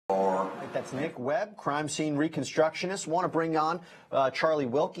That's Nick Webb, crime scene reconstructionist. Want to bring on Charlie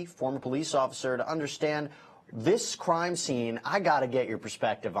Wilkie, former police officer, to understand this crime scene. I got to get your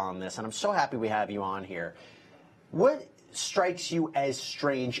perspective on this, and I'm so happy we have you on here. What strikes you as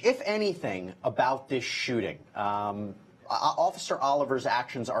strange, if anything, about this shooting? Officer Oliver's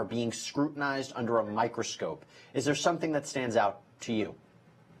actions are being scrutinized under a microscope. Is there something that stands out to you?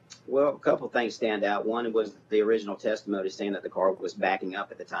 Well, a couple of things stand out. One was the original testimony saying that the car was backing up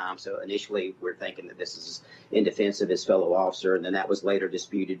at the time. So initially, we're thinking that this is in defense of his fellow officer, and then that was later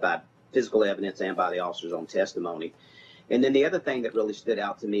disputed by physical evidence and by the officer's own testimony. And then the other thing that really stood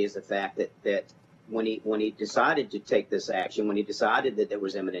out to me is the fact that when he decided to take this action, when he decided that there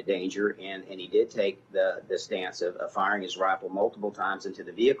was imminent danger, and he did take the stance of firing his rifle multiple times into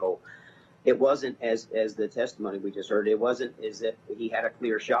the vehicle, it wasn't, as the testimony we just heard, it wasn't as if he had a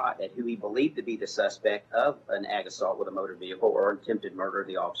clear shot at who he believed to be the suspect of an ag assault with a motor vehicle or attempted murder of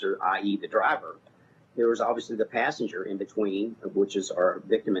the officer, i.e. the driver. There was obviously the passenger in between, which is our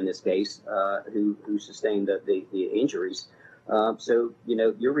victim in this case, who sustained the injuries. So, you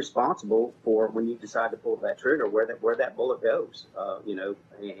know, you're responsible for when you decide to pull that trigger, where that bullet goes, you know,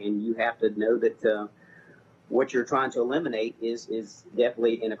 and you have to know that what you're trying to eliminate is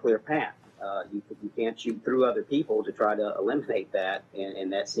definitely in a clear path. You can't shoot through other people to try to eliminate that,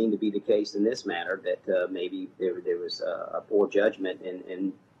 and that seemed to be the case in this matter, that maybe there was a poor judgment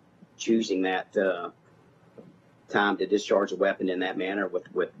in choosing that time to discharge a weapon in that manner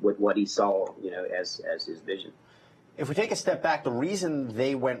with what he saw, you know, as his vision. If we take a step back, the reason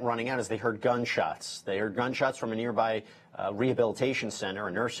they went running out is they heard gunshots. They heard gunshots from a nearby rehabilitation center,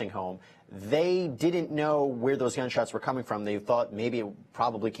 a nursing home. They didn't know where those gunshots were coming from. They thought maybe it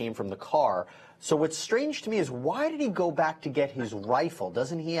probably came from the car. So what's strange to me is, why did he go back to get his rifle?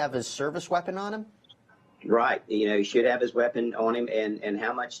 Doesn't he have his service weapon on him? Right. You know, he should have his weapon on him. And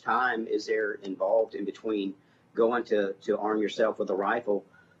how much time is there involved in between going to arm yourself with a rifle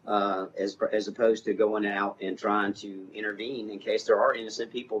as opposed to going out and trying to intervene in case there are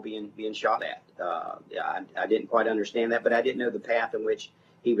innocent people being shot at? I didn't quite understand that, but I didn't know the path in which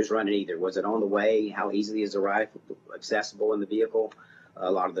he was running either. Was it on the way? How easily is the rifle accessible in the vehicle? A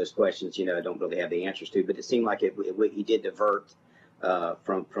lot of those questions, you know, I don't really have the answers to, but it seemed like he did divert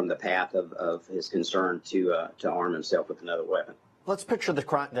from the path of his concern to arm himself with another weapon. Let's picture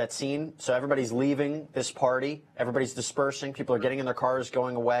that scene. So everybody's leaving this party. Everybody's dispersing. People are getting in their cars,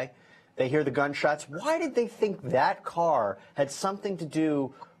 going away. They hear the gunshots. Why did they think that car had something to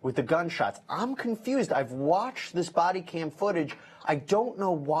do with the gunshots? I'm confused. I've watched this body cam footage. I don't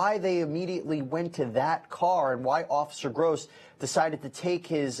know why they immediately went to that car and why Officer Gross decided to take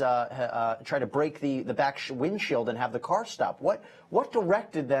his, try to break the back windshield and have the car stop. What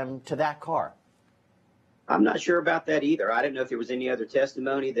directed them to that car? I'm not sure about that either. I didn't know if there was any other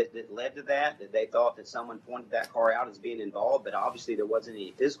testimony that led to that they thought that someone pointed that car out as being involved, but obviously there wasn't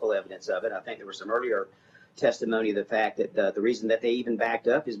any physical evidence of it. I think there was some earlier testimony of the fact that the reason that they even backed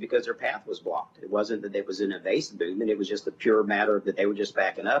up is because their path was blocked. It wasn't that there was an evasive movement. It was just a pure matter of that they were just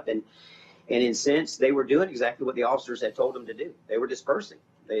backing up. And in a sense, they were doing exactly what the officers had told them to do. They were dispersing.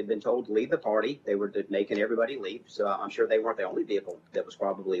 They had been told to leave the party. They were making everybody leave. So I'm sure they weren't the only vehicle that was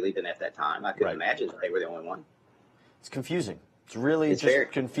probably leaving at that time. I couldn't imagine that they were the only one. It's confusing. It's really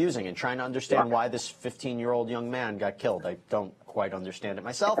just confusing, and trying to understand why this 15-year-old young man got killed. I don't quite understand it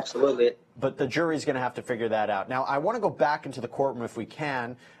myself. Absolutely. But the jury's going to have to figure that out. Now, I want to go back into the courtroom if we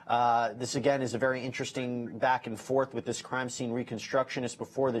can. This, again, is a very interesting back and forth with this crime scene reconstructionist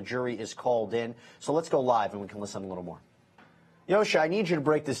before the jury is called in. So let's go live, and we can listen a little more. Yosha, I need you to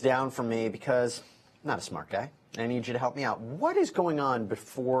break this down for me because I'm not a smart guy. I need you to help me out. What is going on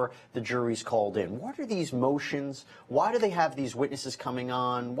before the jury's called in? What are these motions? Why do they have these witnesses coming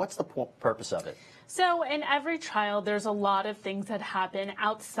on? What's the purpose of it? So in every trial, there's a lot of things that happen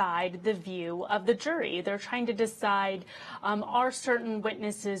outside the view of the jury. They're trying to decide, are certain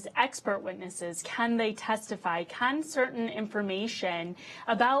witnesses expert witnesses? Can they testify? Can certain information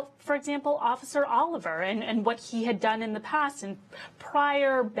about, for example, Officer Oliver and what he had done in the past and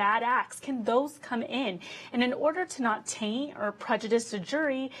prior bad acts, can those come in? And in order to not taint or prejudice the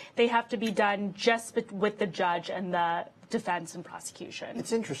jury, they have to be done just with the judge and the defense and prosecution.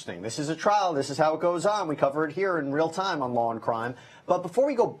 It's interesting. This is a trial. This is how it goes on. We cover it here in real time on Law and Crime. But before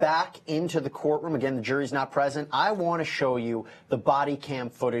we go back into the courtroom, again, the jury's not present, I want to show you the body cam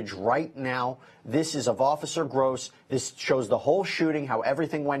footage right now. This is of Officer Gross. This shows the whole shooting, how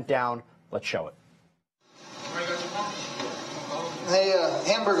everything went down. Let's show it. Hey,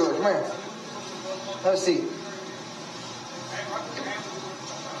 Hamburger, come here. Have a seat.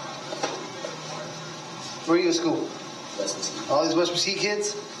 Where do you go to school? All these West Mesquite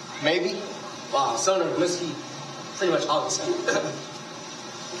kids? Maybe. Wow, Sumner and Wilkie, pretty much all the same.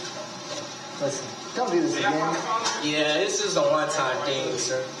 Listen, don't do this again. Yeah, this is a one-time thing,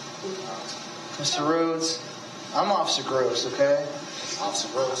 sir. Mr. Rhodes, I'm Officer Gross, okay? Officer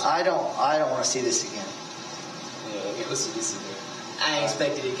Rose. I don't want to see this again. Yeah, listen, I ain't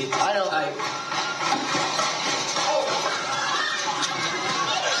expected to get this I don't. type.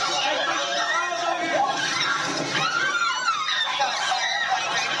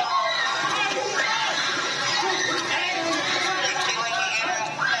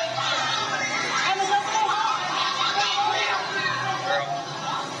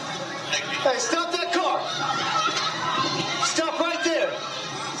 Hey, stop that car! Stop right there!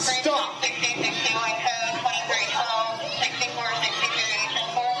 Stop! 6061 code 2312 64 62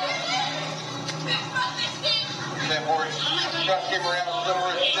 84. Shot came around a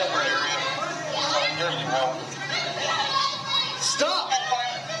similar area. Stop!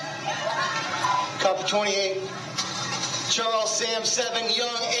 Copy 28. Charles Sam 7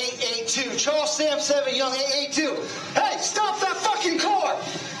 Young 882. Charles Sam 7 Young 882. Hey, stop that fucking car!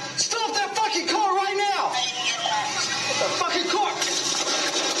 Stop that fucking car right now! The fucking car!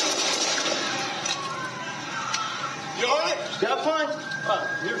 You alright? Yeah, fine.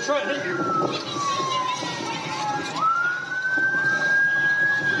 You were trying to hit you.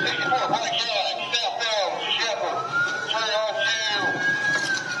 64 White Cat, southbound Shepherd. Turn on to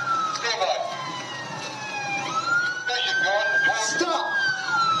Goodbye. Station going towards. Stop!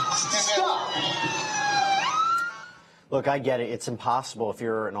 Stop! Look, I get it. It's impossible if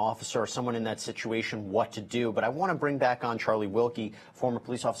you're an officer or someone in that situation what to do. But I want to bring back on Charlie Wilkie, former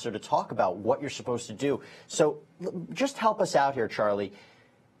police officer, to talk about what you're supposed to do. So just help us out here, Charlie.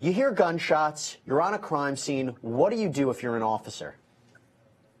 You hear gunshots. You're on a crime scene. What do you do if you're an officer?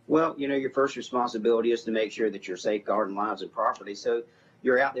 Well, your first responsibility is to make sure that you're safeguarding lives and property. So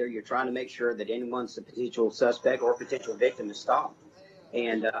you're out there, you're trying to make sure that anyone's a potential suspect or potential victim is stopped.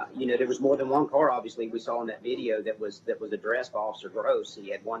 And, there was more than one car, obviously, we saw in that video that was addressed by Officer Gross. He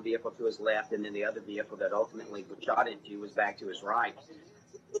had one vehicle to his left, and then the other vehicle that ultimately was shot into was back to his right.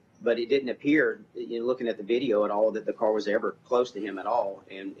 But it didn't appear, looking at the video at all, that the car was ever close to him at all.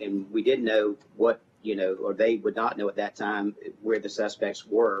 And we didn't know what, or they would not know at that time where the suspects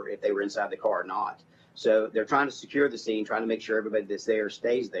were, if they were inside the car or not. So they're trying to secure the scene, trying to make sure everybody that's there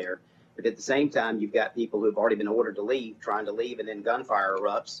stays there. But at the same time, you've got people who've already been ordered to leave, trying to leave, and then gunfire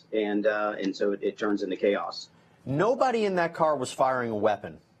erupts, and so it turns into chaos. Nobody in that car was firing a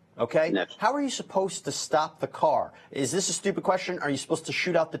weapon, okay? No. How are you supposed to stop the car? Is this a stupid question? Are you supposed to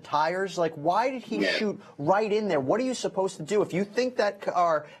shoot out the tires? Like, why did he shoot right in there? What are you supposed to do? If you think that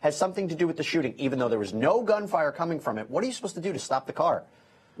car has something to do with the shooting, even though there was no gunfire coming from it, what are you supposed to do to stop the car?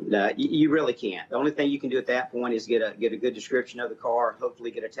 No, you really can't. The only thing you can do at that point is get a good description of the car,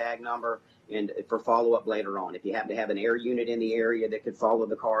 hopefully get a tag number, and for follow-up later on. If you happen to have an air unit in the area that could follow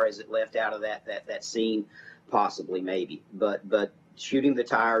the car as it left out of that scene, possibly, maybe. But shooting the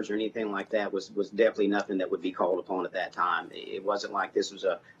tires or anything like that was definitely nothing that would be called upon at that time. It wasn't like this was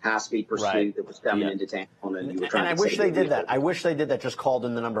a high-speed pursuit that was coming into town. And you were trying I to wish they did that. vehicle. I wish they did that, just called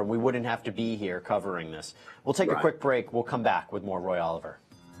in the number. We wouldn't have to be here covering this. We'll take a quick break. We'll come back with more Roy Oliver.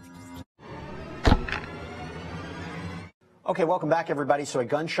 Okay, welcome back, everybody. So a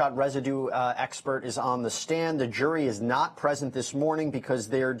gunshot residue expert is on the stand. The jury is not present this morning because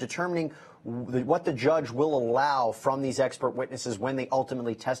they're determining what the judge will allow from these expert witnesses when they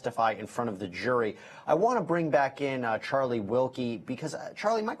ultimately testify in front of the jury. I want to bring back in Charlie Wilkie because,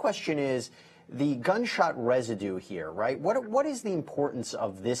 Charlie, my question is the gunshot residue here, right? What is the importance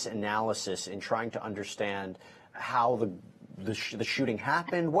of this analysis in trying to understand how the shooting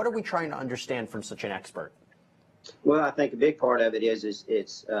happened? What are we trying to understand from such an expert? Well, I think a big part of it is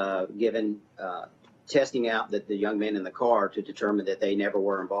it's given testing out that the young men in the car to determine that they never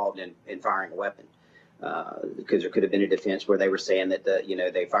were involved in firing a weapon. Because there could have been a defense where they were saying that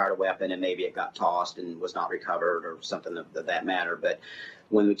they fired a weapon and maybe it got tossed and was not recovered or something of that matter. But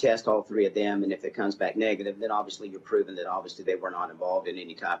when we test all three of them, and if it comes back negative, then obviously you're proving that obviously they were not involved in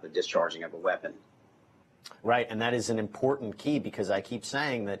any type of discharging of a weapon. Right, and that is an important key because I keep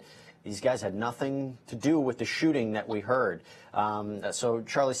saying that these guys had nothing to do with the shooting that we heard. So,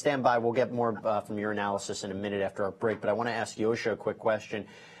 Charlie, stand by. We'll get more from your analysis in a minute after our break. But I want to ask Yosha a quick question.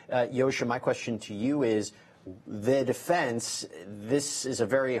 Yosha, my question to you is, the defense, this is a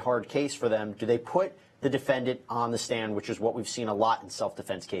very hard case for them. Do they put the defendant on the stand, which is what we've seen a lot in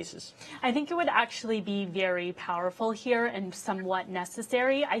self-defense cases? I think it would actually be very powerful here and somewhat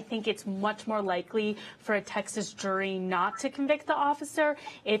necessary. I think it's much more likely for a Texas jury not to convict the officer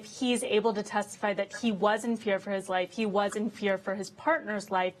if he's able to testify that he was in fear for his life, he was in fear for his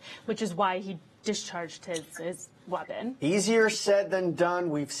partner's life, which is why he discharged his weapon. Easier said than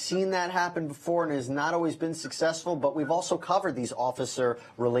done. We've seen that happen before, and it has not always been successful, but we've also covered these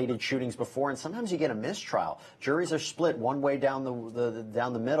officer-related shootings before, and sometimes you get a mistrial. Juries are split one way down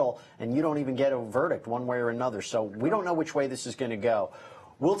the middle, and you don't even get a verdict one way or another, so we don't know which way this is going to go.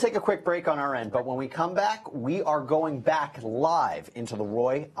 We'll take a quick break on our end, but when we come back, we are going back live into the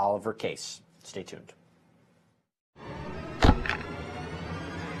Roy Oliver case. Stay tuned.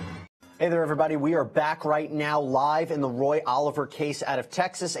 Hey there, everybody. We are back right now live in the Roy Oliver case out of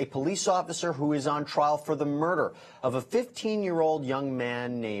Texas, a police officer who is on trial for the murder of a 15-year-old young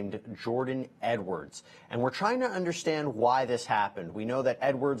man named Jordan Edwards. And we're trying to understand why this happened. We know that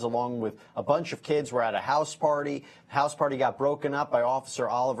Edwards, along with a bunch of kids, were at a house party. The house party got broken up by Officer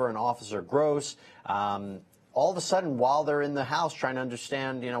Oliver and Officer Gross. All of a sudden, while they're in the house trying to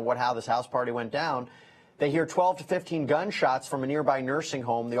understand, how this house party went down, they hear 12 to 15 gunshots from a nearby nursing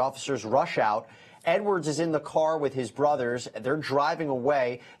home. The officers rush out. Edwards is in the car with his brothers. They're driving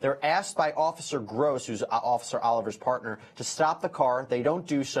away. They're asked by Officer Gross, who's Officer Oliver's partner, to stop the car. They don't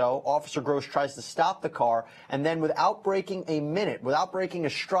do so. Officer Gross tries to stop the car, and then without breaking a minute, without breaking a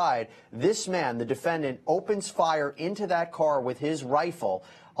stride, this man, the defendant, opens fire into that car with his rifle,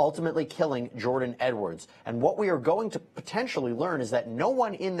 ultimately killing Jordan Edwards. And what we are going to potentially learn is that no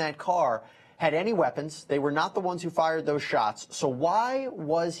one in that car had any weapons. They were not the ones who fired those shots. So why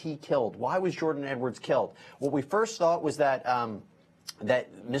was he killed? Why was Jordan Edwards killed? What we first thought was that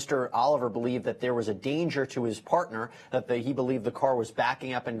Mr. Oliver believed that there was a danger to his partner, that he believed the car was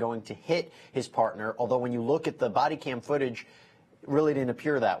backing up and going to hit his partner, although when you look at the body cam footage, it really didn't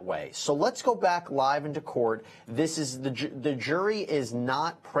appear that way. So let's go back live into court. This is the jury is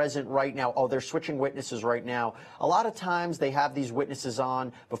not present right now. Oh, they're switching witnesses right now. A lot of times they have these witnesses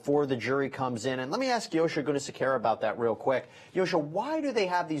on before the jury comes in. And let me ask Yosha Gunasekera about that real quick. Yosha, why do they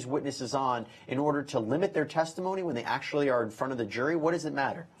have these witnesses on in order to limit their testimony when they actually are in front of the jury? What does it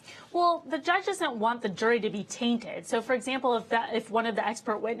matter? Well, the judge doesn't want the jury to be tainted. So, for example, if one of the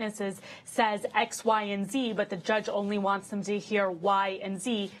expert witnesses says X, Y, and Z, but the judge only wants them to hear Y and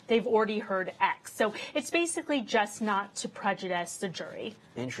Z, they've already heard X. So it's basically just not to prejudice the jury.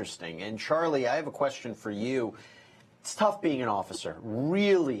 Interesting. And Charlie, I have a question for you. It's tough being an officer,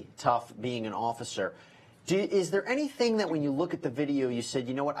 really tough being an officer. Is there anything that when you look at the video, you said,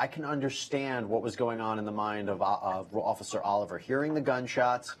 you know what, I can understand what was going on in the mind of Officer Oliver? Hearing the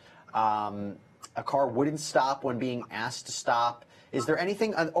gunshots, a car wouldn't stop when being asked to stop. Is there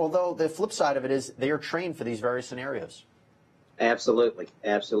anything, although the flip side of it is they are trained for these very scenarios? Absolutely,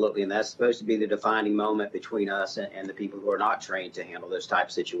 absolutely, and that's supposed to be the defining moment between us and the people who are not trained to handle those type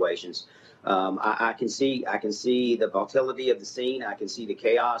of situations. I can see the volatility of the scene. I can see the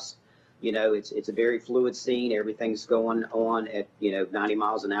chaos. It's a very fluid scene. Everything's going on at 90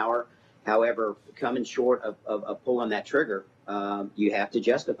 miles an hour. However, coming short of pulling that trigger, you have to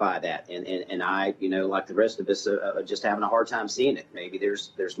justify that. And I, like the rest of us, just having a hard time seeing it. Maybe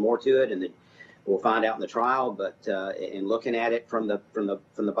there's more to it, and we'll find out in the trial. But in looking at it from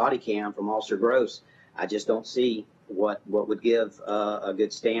the body cam from Officer Gross, I just don't see what would give a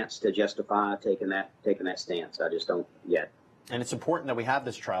good stance to justify taking that stance. I just don't yet. And it's important that we have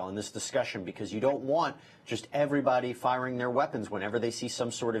this trial and this discussion because you don't want just everybody firing their weapons whenever they see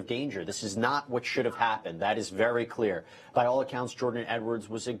some sort of danger. This is not what should have happened. That is very clear. By all accounts, Jordan Edwards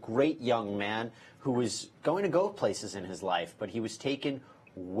was a great young man who was going to go places in his life, but he was taken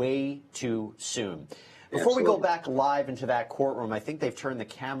way too soon. Before we go back live into that courtroom, I think they've turned the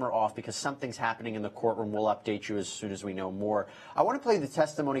camera off because something's happening in the courtroom. We'll update you as soon as we know more. I want to play the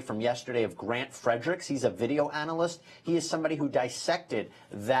testimony from yesterday of Grant Fredericks. He's a video analyst. He is somebody who dissected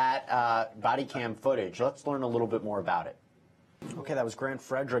that body cam footage. Let's learn a little bit more about it. Okay, that was Grant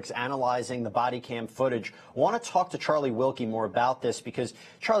Fredericks analyzing the body cam footage. I want to talk to Charlie Wilkie more about this because,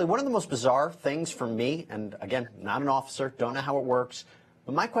 Charlie, one of the most bizarre things for me, and again, not an officer, don't know how it works,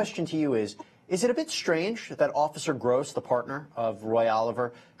 but my question to you is it a bit strange that Officer Gross, the partner of Roy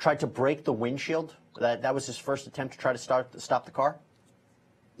Oliver, tried to break the windshield? That was his first attempt to try to stop the car?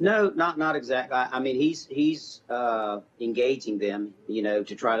 No, not exactly. I mean, he's engaging them, to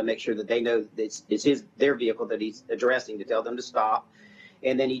try to make sure that they know it's their vehicle that he's addressing, to tell them to stop.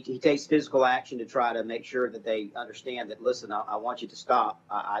 And then he takes physical action to try to make sure that they understand that, listen, I want you to stop.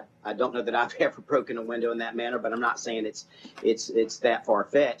 I don't know that I've ever broken a window in that manner, but I'm not saying it's that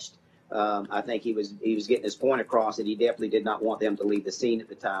far-fetched. I think he was getting his point across that he definitely did not want them to leave the scene at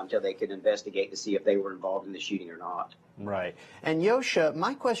the time until they could investigate to see if they were involved in the shooting or not. Right. And Yosha,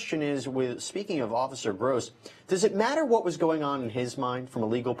 my question is, speaking of Officer Gross, does it matter what was going on in his mind from a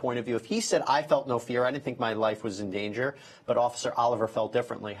legal point of view? If he said, I felt no fear, I didn't think my life was in danger, but Officer Oliver felt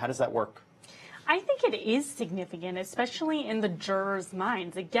differently, how does that work? I think it is significant, especially in the jurors'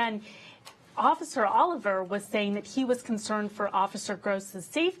 minds. Again, Officer Oliver was saying that he was concerned for Officer Gross's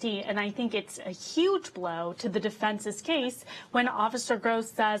safety, and I think it's a huge blow to the defense's case when Officer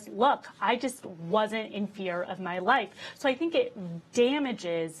Gross says, look, I just wasn't in fear of my life. So I think it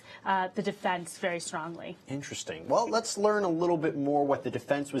damages the defense very strongly. Interesting. Well, let's learn a little bit more what the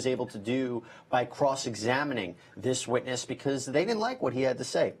defense was able to do by cross-examining this witness, because they didn't like what he had to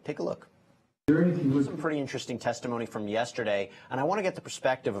say. Take a look. Some pretty interesting testimony from yesterday, and I want to get the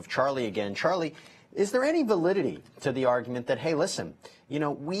perspective of Charlie again. Charlie, is there any validity to the argument that, hey, listen, you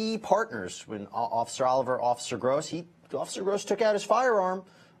know, we partners, when Officer Oliver, Officer Gross took out his firearm,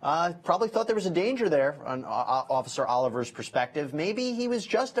 probably thought there was a danger there on Officer Oliver's perspective. Maybe he was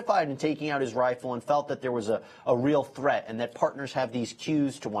justified in taking out his rifle and felt that there was a real threat and that partners have these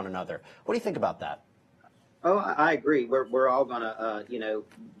cues to one another. What do you think about that? Oh, I agree. We're all going to, you know,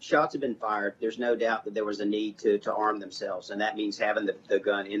 shots have been fired. There's no doubt that there was a need to arm themselves, and that means having the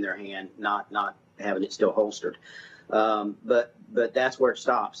gun in their hand, not having it still holstered. But that's where it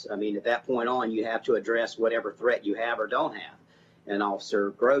stops. I mean, at that point on, you have to address whatever threat you have or don't have. And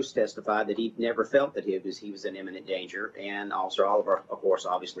Officer Gross testified that he never felt that he was in imminent danger. And Officer Oliver, of course,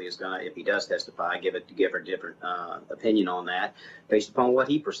 obviously is going to, if he does testify, give a different opinion on that based upon what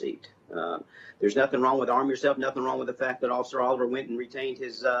he perceived. There's nothing wrong with arm yourself. Nothing wrong with the fact that Officer Oliver went and retained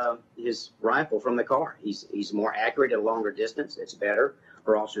his rifle from the car. He's more accurate at a longer distance. It's better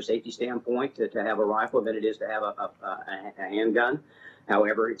for officer safety standpoint to have a rifle than it is to have a handgun.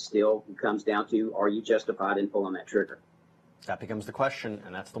 However, it still comes down to, are you justified in pulling that trigger? That becomes the question,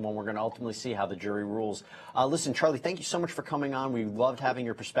 and that's the one we're going to ultimately see how the jury rules. Listen, Charlie, thank you so much for coming on. We loved having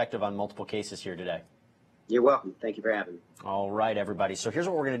your perspective on multiple cases here today. You're welcome. Thank you for having me. All right, everybody. So here's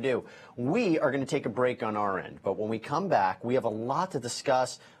what we're going to do. We are going to take a break on our end, but when we come back, we have a lot to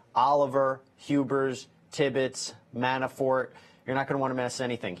discuss. Oliver, Hubers, Tibbetts, Manafort. You're not going to want to miss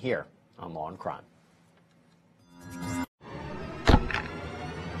anything here on Law and Crime.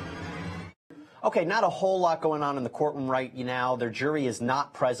 Okay, not a whole lot going on in the courtroom right now. Their jury is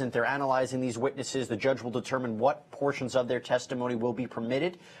not present. They're analyzing these witnesses. The judge will determine what portions of their testimony will be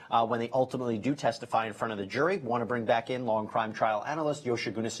permitted when they ultimately do testify in front of the jury. We want to bring back in Law and Crime trial analyst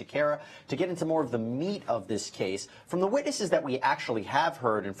Yosha Gunasekera to get into more of the meat of this case. From the witnesses that we actually have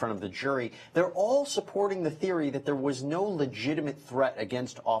heard in front of the jury, they're all supporting the theory that there was no legitimate threat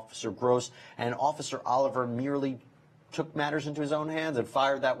against Officer Gross, and Officer Oliver merely took matters into his own hands and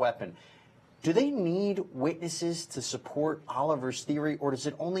fired that weapon. Do they need witnesses to support Oliver's theory, or does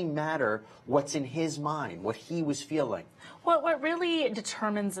it only matter what's in his mind, what he was feeling? Well, what really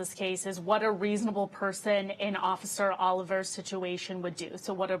determines this case is what a reasonable person in Officer Oliver's situation would do.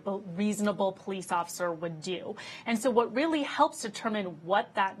 So what a reasonable police officer would do. And so what really helps determine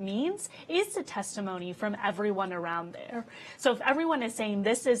what that means is the testimony from everyone around there. So if everyone is saying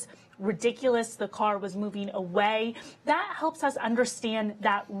this is ridiculous, the car was moving away, that helps us understand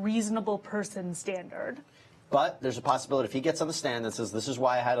that reasonable person standard. But there's a possibility if he gets on the stand and says, this is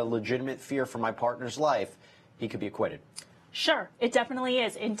why I had a legitimate fear for my partner's life, he could be acquitted. Sure, it definitely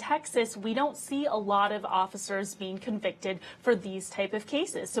is. In Texas, we don't see a lot of officers being convicted for these type of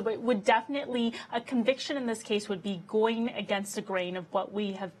cases. So it would definitely, a conviction in this case would be going against the grain of what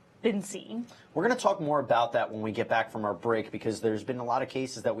we have been seeing. We're going to talk more about that when we get back from our break, because there's been a lot of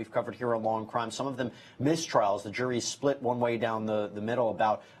cases that we've covered here on Law and Crime, some of them mistrials. The jury is split one way down the middle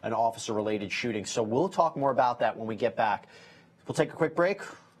about an officer-related shooting. So we'll talk more about that when we get back. We'll take a quick break.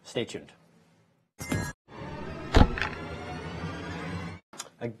 Stay tuned.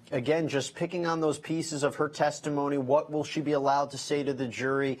 Again, just picking on those pieces of her testimony. What will she be allowed to say to the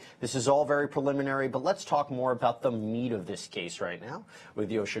jury? This is all very preliminary, but let's talk more about the meat of this case right now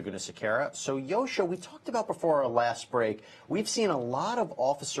with Yosha Gunasekera. So, Yosha, we talked about before our last break, we've seen a lot of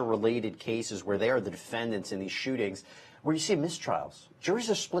officer-related cases where they are the defendants in these shootings, where you see mistrials.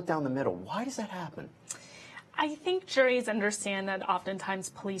 Juries are split down the middle. Why does that happen? I think juries understand that oftentimes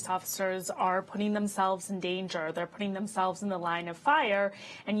police officers are putting themselves in danger. They're putting themselves in the line of fire.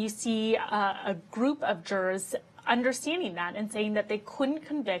 And you see a group of jurors understanding that and saying that they couldn't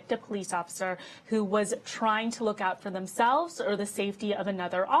convict a police officer who was trying to look out for themselves or the safety of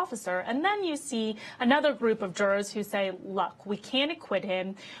another officer. And then you see another group of jurors who say, look, we can't acquit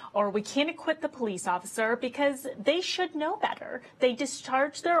him, or we can't acquit the police officer because they should know better. They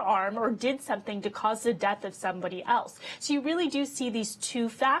discharged their arm or did something to cause the death of somebody else. So you really do see these two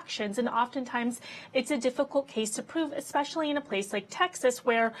factions, and oftentimes it's a difficult case to prove, especially in a place like Texas,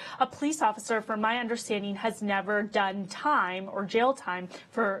 where a police officer, from my understanding, has never done time or jail time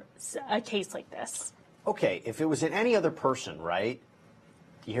for a case like this. Okay, if it was in any other person, right?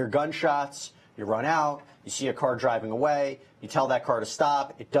 You hear gunshots, you run out, you see a car driving away, you tell that car to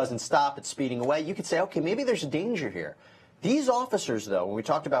stop, it doesn't stop, it's speeding away. You could say, okay, maybe there's a danger here. These officers, though, when we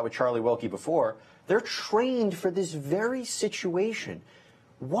talked about with Charlie Wilkie before, they're trained for this very situation.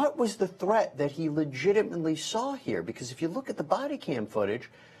 What was the threat that he legitimately saw here? Because if you look at the body cam footage,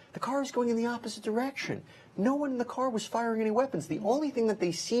 the car is going in the opposite direction. No one in the car was firing any weapons. The only thing that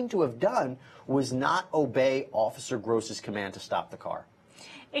they seem to have done was not obey Officer Gross's command to stop the car.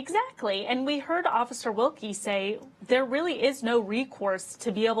 Exactly. And we heard Officer Wilkie say there really is no recourse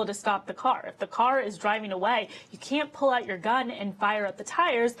to be able to stop the car. If the car is driving away, you can't pull out your gun and fire at the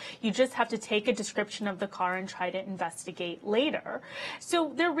tires. You just have to take a description of the car and try to investigate later.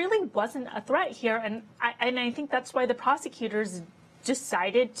 So there really wasn't a threat here. And I think that's why the prosecutors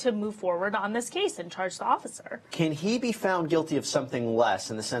decided to move forward on this case and charge the officer. Can he be found guilty of something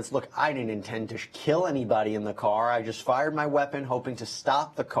less in the sense, look, I didn't intend to kill anybody in the car. I just fired my weapon hoping to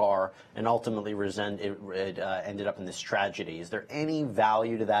stop the car, and ultimately it ended up in this tragedy. Is there any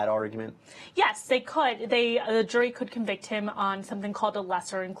value to that argument? Yes, they could. The jury could convict him on something called a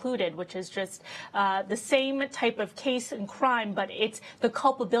lesser included, which is just the same type of case and crime, but it's the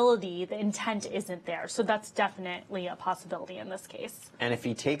culpability, the intent isn't there. So that's definitely a possibility in this case. And if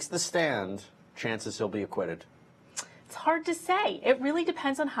he takes the stand, chances he'll be acquitted. It's hard to say. It really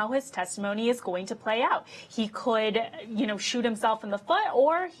depends on how his testimony is going to play out. He could, shoot himself in the foot,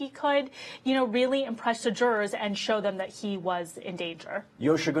 or he could, really impress the jurors and show them that he was in danger.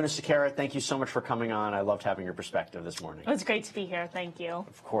 Yosha Gunasekera, thank you so much for coming on. I loved having your perspective this morning. It was great to be here. Thank you.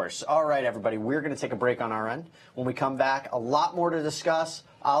 Of course. All right, everybody, we're going to take a break on our end. When we come back, a lot more to discuss.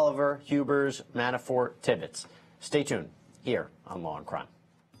 Oliver, Hubers, Manafort, Tibbetts. Stay tuned here on Law and Crime.